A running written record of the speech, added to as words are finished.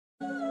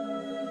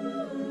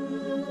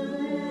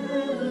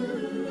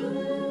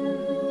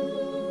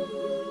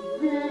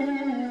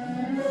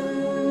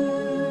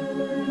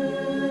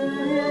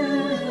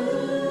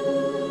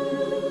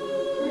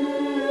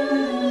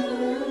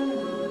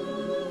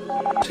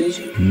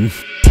decision.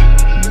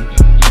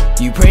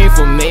 You pray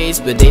for mates,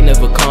 but they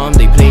never come,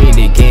 they playing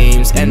their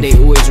games. And they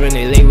always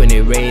running late when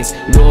it rains.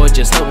 Lord,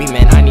 just help me,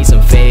 man, I need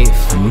some faith.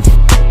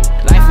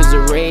 Life is a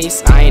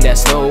race, I ain't that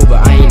slow,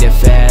 but I ain't that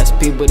fast.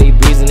 People, they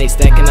breezing, they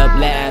stacking up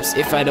laps.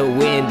 If I don't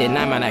win, then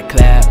I might not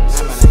clap.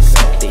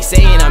 They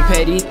saying I'm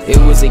petty, it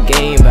was a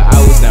game, but I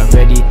was not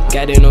ready.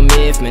 Got in no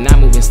myth, man,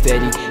 I'm moving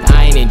steady.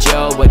 I ain't in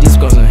jail, but these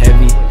girls are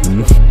heavy.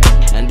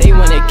 And they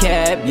want a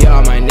cap, yeah,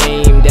 on my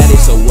name, that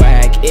is so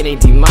whack. It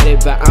ain't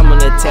demonic, but I'm on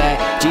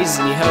attack. Jesus,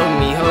 he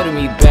holding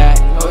me back.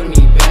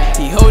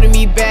 He holding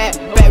me back,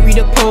 read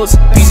the post,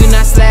 please do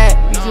not slack.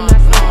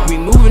 We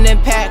moving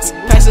them packs,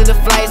 passing the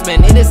flights,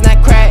 man, it is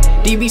not crack.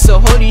 DB so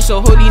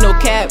holy, no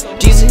cap.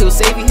 Jesus, he'll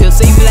save you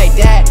like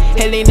that.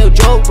 Hell ain't no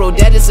joke, bro,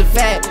 that is a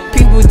fact.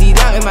 People deed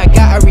out in my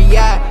God, I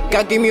react.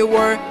 God gave me a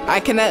word, I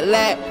cannot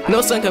lack.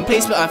 No son can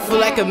place, but I feel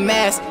like a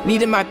mass.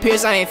 Leading my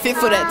peers, I ain't fit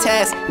for that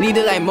task.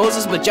 Leader like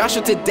Moses, but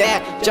Joshua to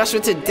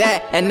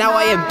that, and now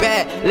I am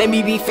bad. Let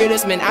me be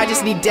fearless, man, I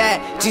just need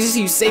that. Jesus,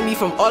 you save me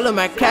from all of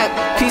my crap.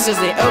 Pieces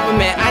ain't open,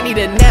 man, I need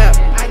a nap.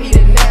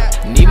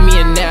 Need me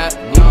a nap.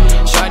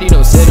 Shawty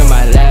don't sit on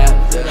my lap.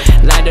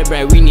 Light the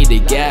brand, we need a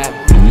gap.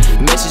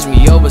 Message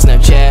me over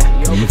Snapchat.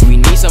 We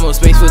need some more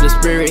space for the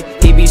spirit.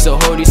 He be so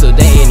holy, so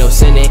there ain't no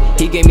sinning.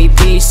 He gave me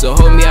peace, so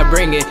hold me, I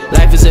bring it.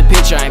 Life is a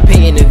picture, I'm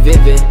painting it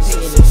vivid.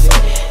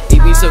 He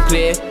be so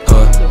clear,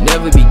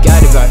 never be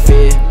guided by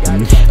fear.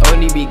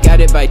 Only be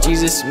guided by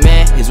Jesus,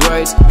 man. His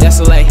words, that's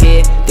all I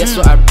hear. That's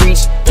what I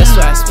preach, that's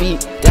what I speak.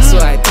 That's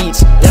what I teach,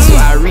 that's what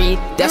I read.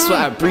 That's what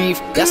I breathe,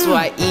 that's what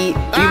I eat.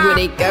 People,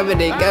 they govern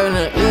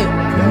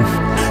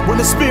When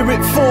the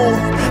spirit fall,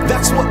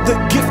 that's what the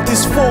gift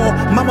is for.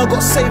 Mama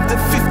got saved at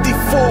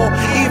 54.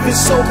 Even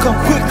so, come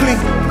quickly,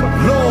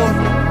 Lord.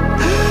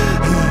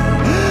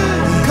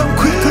 Come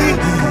quickly,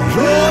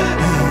 Lord.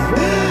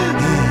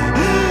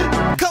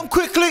 Come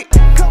quickly.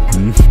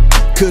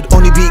 Could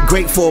only be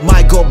grateful,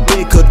 my God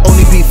big. Could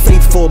only be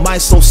faithful, my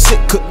soul sick.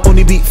 Could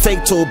only be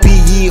fatal, be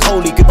ye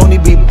holy. Could only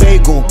be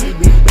bagel.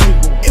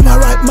 In my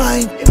right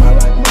mind,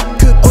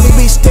 could only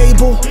be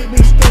stable.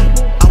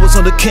 I was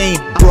on the cane,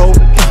 bro.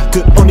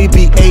 Could only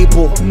be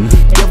able.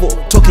 Devil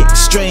talking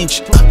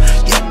strange.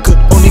 Yeah, could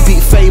only be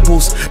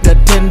fables. The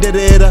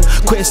tenderera,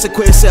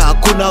 quese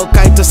hakuna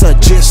ukaita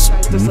suggest.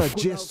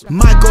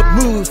 My God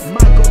move,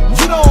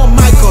 you know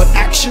my God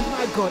action.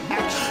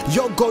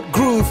 Your God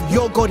groove,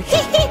 your God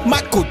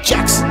Michael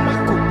Jackson.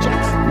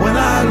 When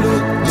I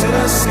look to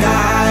the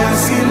sky, I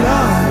see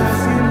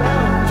love.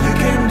 You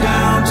came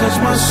down,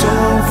 touched my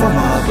soul from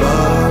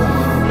above.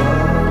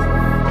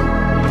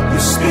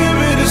 Your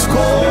spirit is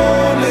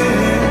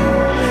calling,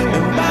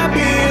 and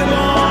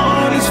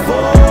Babylon is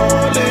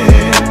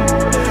falling.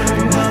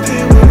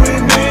 Nothing will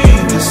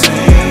remain the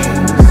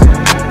same.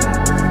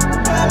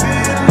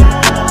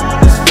 Babylon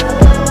is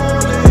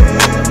falling.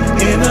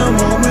 In a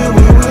moment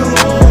we will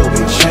all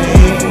be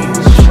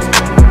changed.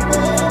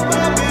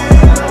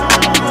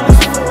 Babylon is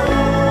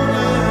falling.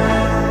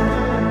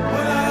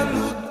 When I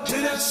look to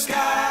the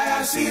sky,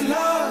 I see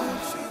love.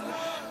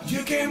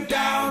 You came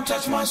down,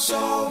 touched my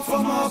soul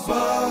from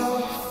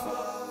above.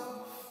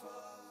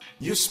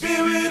 Your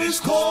spirit is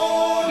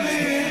calling,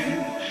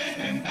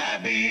 and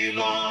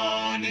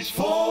Babylon is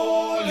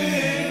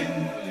falling.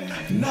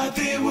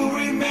 Nothing will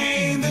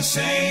remain the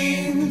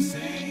same.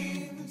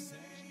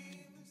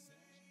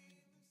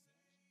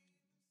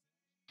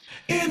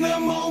 In a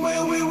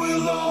moment we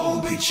will all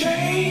be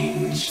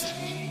changed.